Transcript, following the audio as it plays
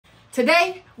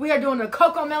Today, we are doing a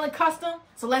Coco Melon custom,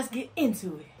 so let's get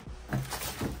into it.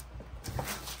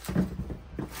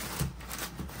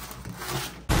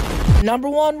 Number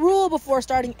one rule before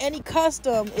starting any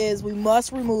custom is we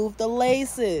must remove the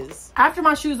laces. After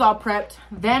my shoes all prepped,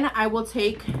 then I will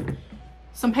take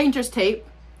some painter's tape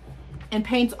and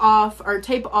paint off or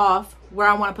tape off where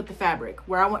I want to put the fabric.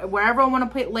 Wherever I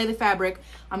want to lay the fabric,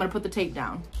 I'm going to put the tape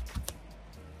down.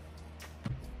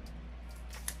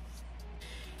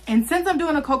 And since I'm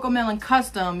doing a Coco Melon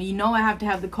custom, you know I have to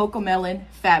have the Coco Melon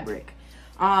fabric.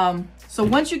 So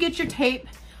once you get your tape,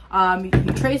 you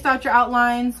traced out your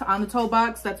outlines on the toe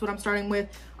box. That's what I'm starting with.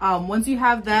 Once you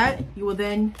have that, you will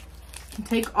then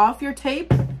take off your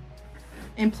tape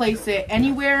and place it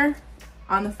anywhere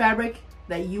on the fabric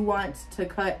that you want to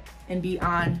cut and be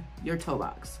on your toe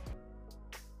box.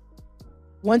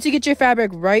 Once you get your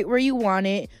fabric right where you want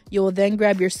it, you will then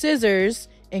grab your scissors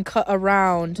and cut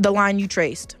around the line you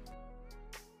traced.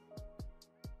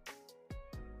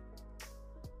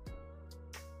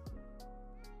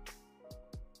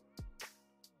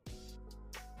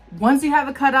 Once you have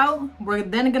it cut out, we're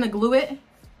then gonna glue it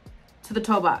to the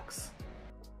toe box.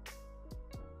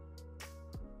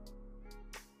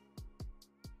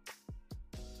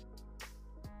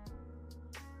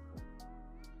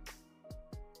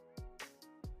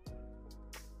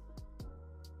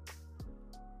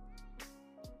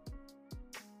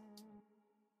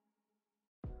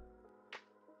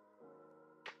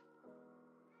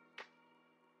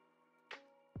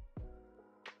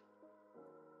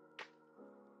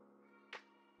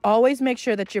 Always make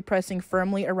sure that you're pressing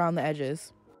firmly around the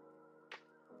edges.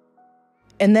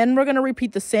 And then we're going to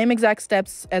repeat the same exact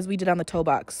steps as we did on the toe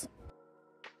box.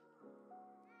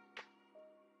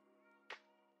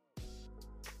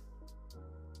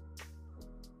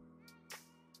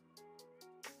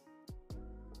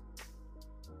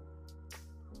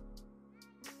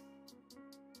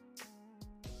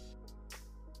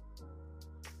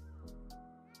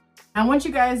 Now once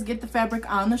you guys get the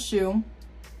fabric on the shoe,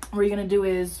 what you're gonna do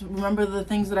is remember the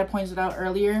things that I pointed out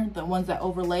earlier, the ones that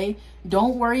overlay.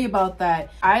 Don't worry about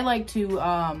that. I like to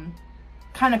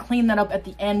kind of clean that up at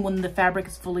the end when the fabric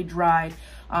is fully dried,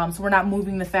 so we're not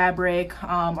moving the fabric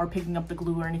or picking up the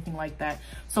glue or anything like that.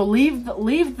 So leave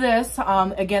this.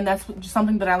 Again, that's just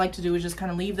something that I like to do, is just kind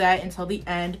of leave that until the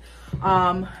end.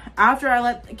 After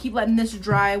I keep letting this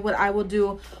dry, what I will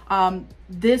do,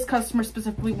 this customer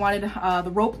specifically wanted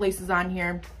the rope laces on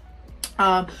here.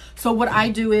 So what I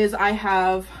do is I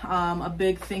have a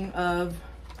big thing of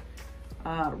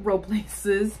rope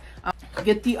laces.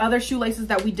 Get the other shoelaces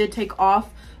that we did take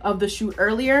off of the shoe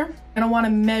earlier. And I want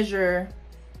to measure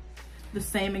the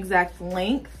same exact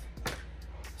length.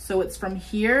 So it's from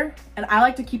here. And I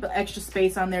like to keep an extra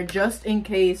space on there just in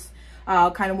case,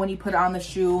 kind of when you put it on the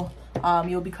shoe,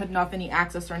 you'll be cutting off any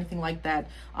access or anything like that.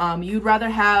 You'd rather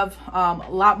have a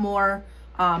lot more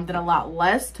than a lot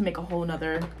less to make a whole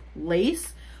nother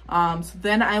lace. So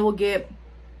then I will get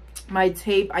my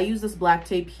tape. I use this black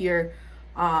tape here.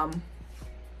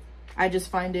 I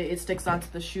just find it sticks onto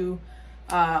the shoe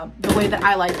the way that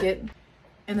I like it.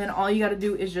 And then all you got to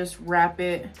do is just wrap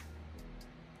it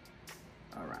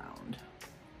around.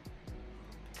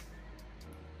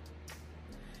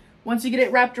 Once you get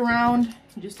it wrapped around,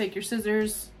 you just take your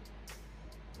scissors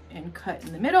and cut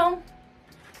in the middle.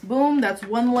 Boom, that's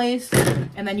one lace.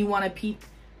 And then you want to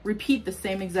repeat the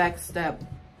same exact step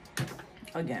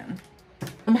again.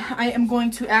 I am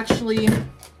going to actually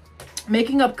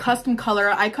making up custom color.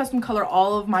 I custom color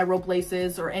all of my rope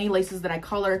laces or any laces that I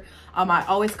color. I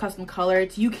always custom color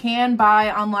it. You can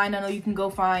buy online. I know you can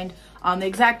go find the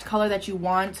exact color that you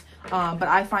want, but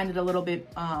I find it a little bit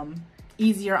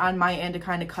easier on my end to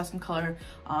kind of custom color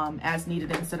as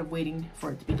needed instead of waiting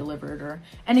for it to be delivered or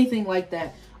anything like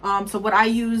that. So what I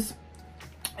use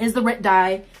is the Rit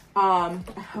dye. I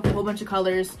have a whole bunch of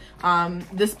colors.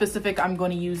 This specific, I'm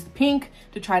going to use the pink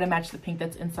to try to match the pink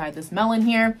that's inside this melon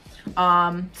here.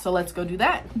 So let's go do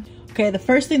that. Okay, the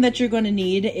first thing that you're going to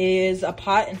need is a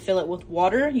pot and fill it with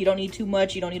water. You don't need too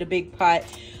much. You don't need a big pot.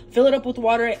 Fill it up with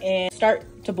water and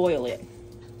start to boil it.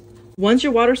 Once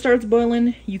your water starts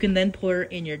boiling, you can then pour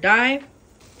in your dye.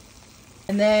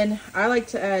 And then I like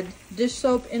to add dish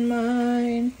soap in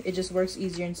mine. It just works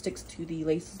easier and sticks to the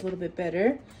laces a little bit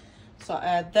better. So I'll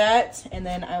add that, and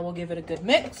then I will give it a good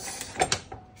mix.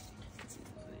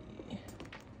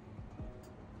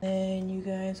 Then you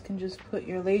guys can just put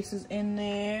your laces in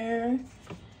there.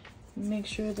 Make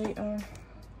sure they are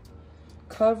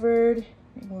covered.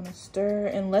 You want to stir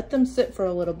and let them sit for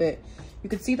a little bit. You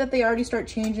can see that they already start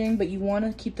changing, but you want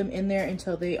to keep them in there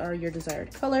until they are your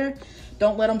desired color.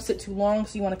 Don't let them sit too long,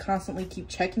 so you want to constantly keep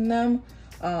checking them.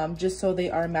 just so they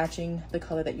are matching the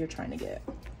color that you're trying to get.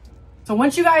 So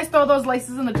once you guys throw those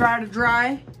laces in the dryer to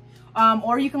dry,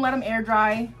 or you can let them air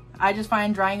dry. I just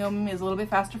find drying them is a little bit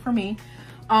faster for me.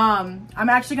 I'm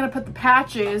actually gonna put the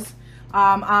patches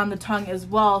on the tongue as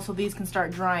well, so these can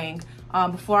start drying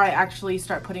before I actually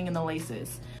start putting in the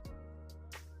laces.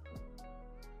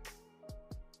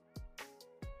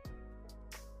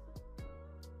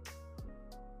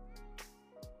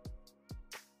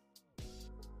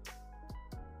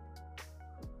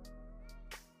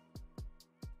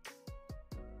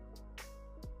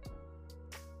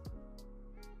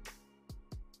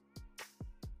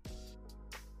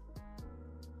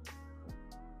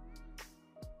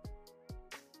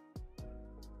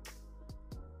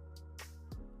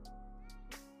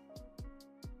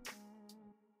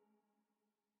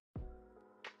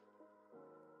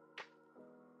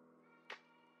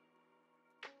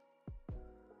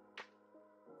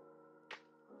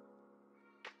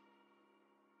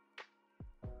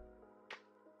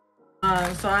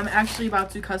 So I'm actually about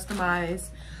to customize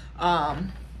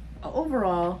an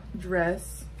overall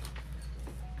dress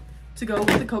to go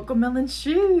with the Cocomelon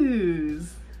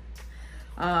shoes.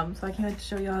 So I can't wait to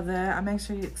show y'all that. I'm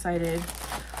actually excited.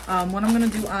 What I'm gonna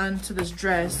do onto this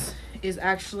dress is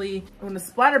actually, I'm gonna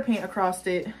splatter paint across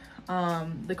it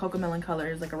the Cocomelon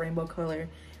colors, like a rainbow color,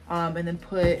 and then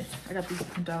I got these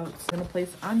printouts, I'm gonna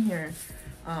place on here.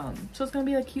 So it's gonna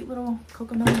be a cute little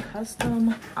Cocomelon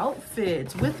custom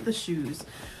outfit with the shoes.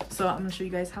 So I'm gonna show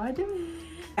you guys how I do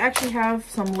it. I actually have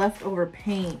some leftover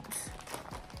paint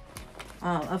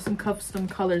of some custom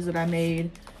colors that I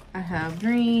made. I have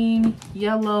green,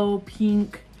 yellow,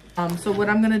 pink. So what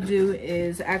I'm gonna do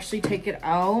is actually take it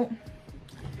out.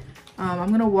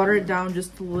 I'm gonna water it down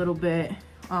just a little bit,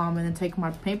 and then take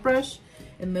my paintbrush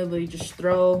and literally just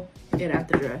throw it at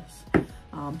the dress.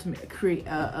 To create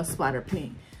a splatter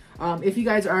paint. If you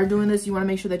guys are doing this, you want to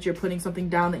make sure that you're putting something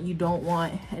down that you don't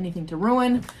want anything to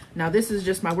ruin. Now this is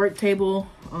just my work table,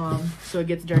 so it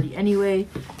gets dirty anyway,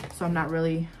 so I'm not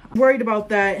really worried about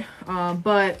that,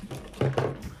 but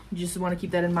you just want to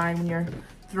keep that in mind when you're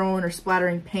throwing or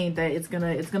splattering paint, that it's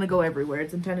gonna go everywhere.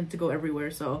 It's intended to go everywhere,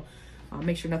 so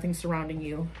make sure nothing's surrounding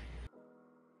you.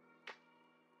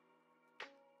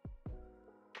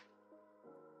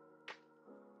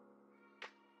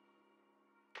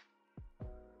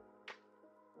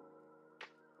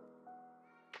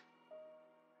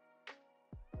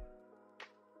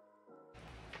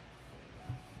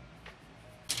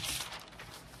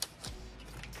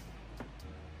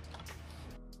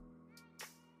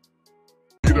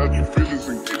 Get out your feelings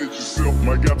and get it yourself.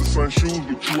 Might got the same shoes,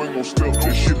 but you ain't gon' step.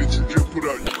 That shit that you just put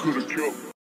out, you could've kept.